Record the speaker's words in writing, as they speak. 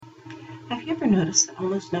Have you ever noticed that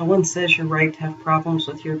almost no one says you're right to have problems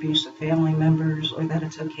with your abusive family members or that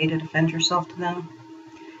it's okay to defend yourself to them?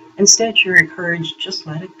 Instead, you're encouraged just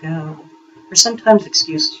let it go. Or sometimes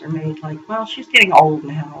excuses are made like, well, she's getting old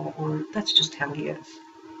now, or that's just how he is.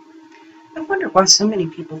 I wonder why so many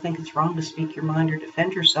people think it's wrong to speak your mind or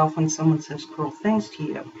defend yourself when someone says cruel things to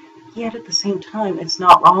you. Yet at the same time, it's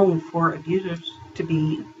not wrong for abusers to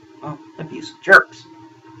be, well, abusive jerks.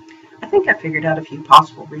 I think I figured out a few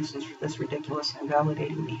possible reasons for this ridiculous and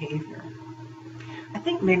invalidating behavior. I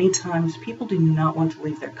think many times people do not want to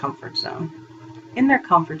leave their comfort zone. In their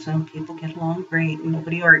comfort zone, people get along great and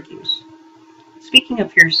nobody argues. Speaking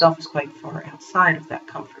up for yourself is quite far outside of that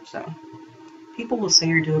comfort zone. People will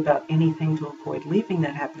say or do about anything to avoid leaving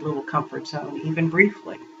that happy little comfort zone, even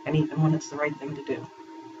briefly, and even when it's the right thing to do.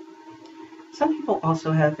 Some people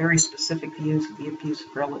also have very specific views of the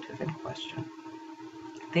abusive relative in question.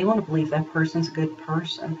 They want to believe that person's a good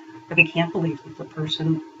person, or they can't believe that the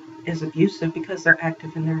person is abusive because they're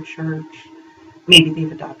active in their church. Maybe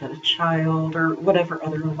they've adopted a child, or whatever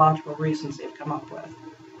other illogical reasons they've come up with.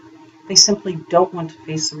 They simply don't want to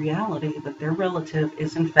face the reality that their relative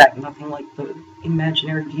is in fact nothing like the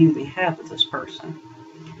imaginary view they have of this person.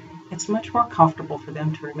 It's much more comfortable for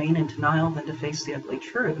them to remain in denial than to face the ugly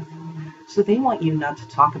truth. So they want you not to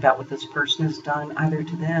talk about what this person has done either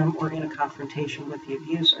to them or in a confrontation with the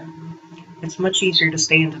abuser. It's much easier to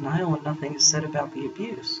stay in denial when nothing is said about the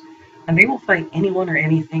abuse, and they will fight anyone or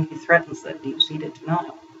anything who threatens that deep-seated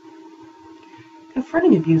denial.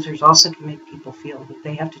 Confronting abusers also can make people feel that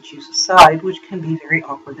they have to choose a side, which can be very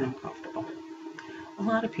awkward and uncomfortable. A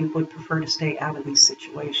lot of people would prefer to stay out of these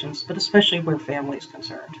situations, but especially where family is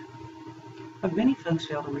concerned. What many folks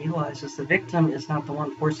fail to realize is the victim is not the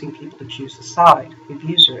one forcing people to choose a side, the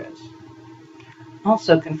abuser is.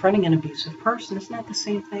 Also, confronting an abusive person is not the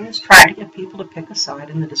same thing as trying to get people to pick a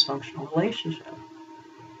side in the dysfunctional relationship.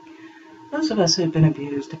 Those of us who have been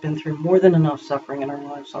abused have been through more than enough suffering in our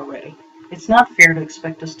lives already. It's not fair to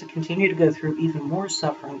expect us to continue to go through even more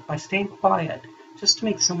suffering by staying quiet just to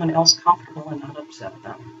make someone else comfortable and not upset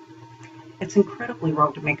them. It's incredibly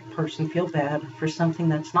wrong to make a person feel bad for something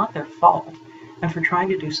that's not their fault and for trying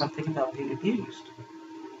to do something about being abused.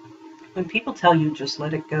 When people tell you just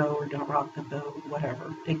let it go or don't rock the boat,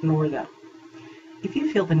 whatever, ignore them. If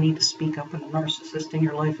you feel the need to speak up when the narcissist in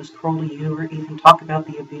your life is cruel to you or even talk about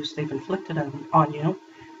the abuse they've inflicted on you,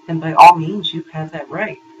 then by all means you have that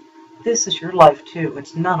right. This is your life too.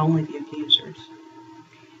 It's not only the abuser's.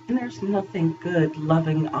 And there's nothing good,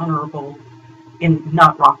 loving, honorable in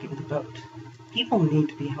not rocking the boat. People need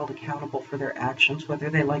to be held accountable for their actions, whether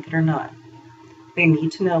they like it or not. They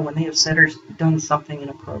need to know when they have said or done something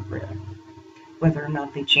inappropriate. Whether or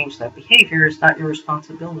not they change that behavior is not your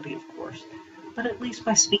responsibility, of course, but at least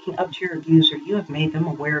by speaking up to your abuser, you have made them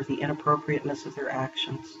aware of the inappropriateness of their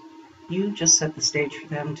actions. You just set the stage for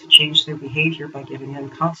them to change their behavior by giving them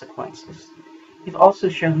consequences. You've also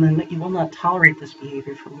shown them that you will not tolerate this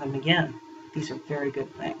behavior from them again. These are very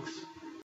good things.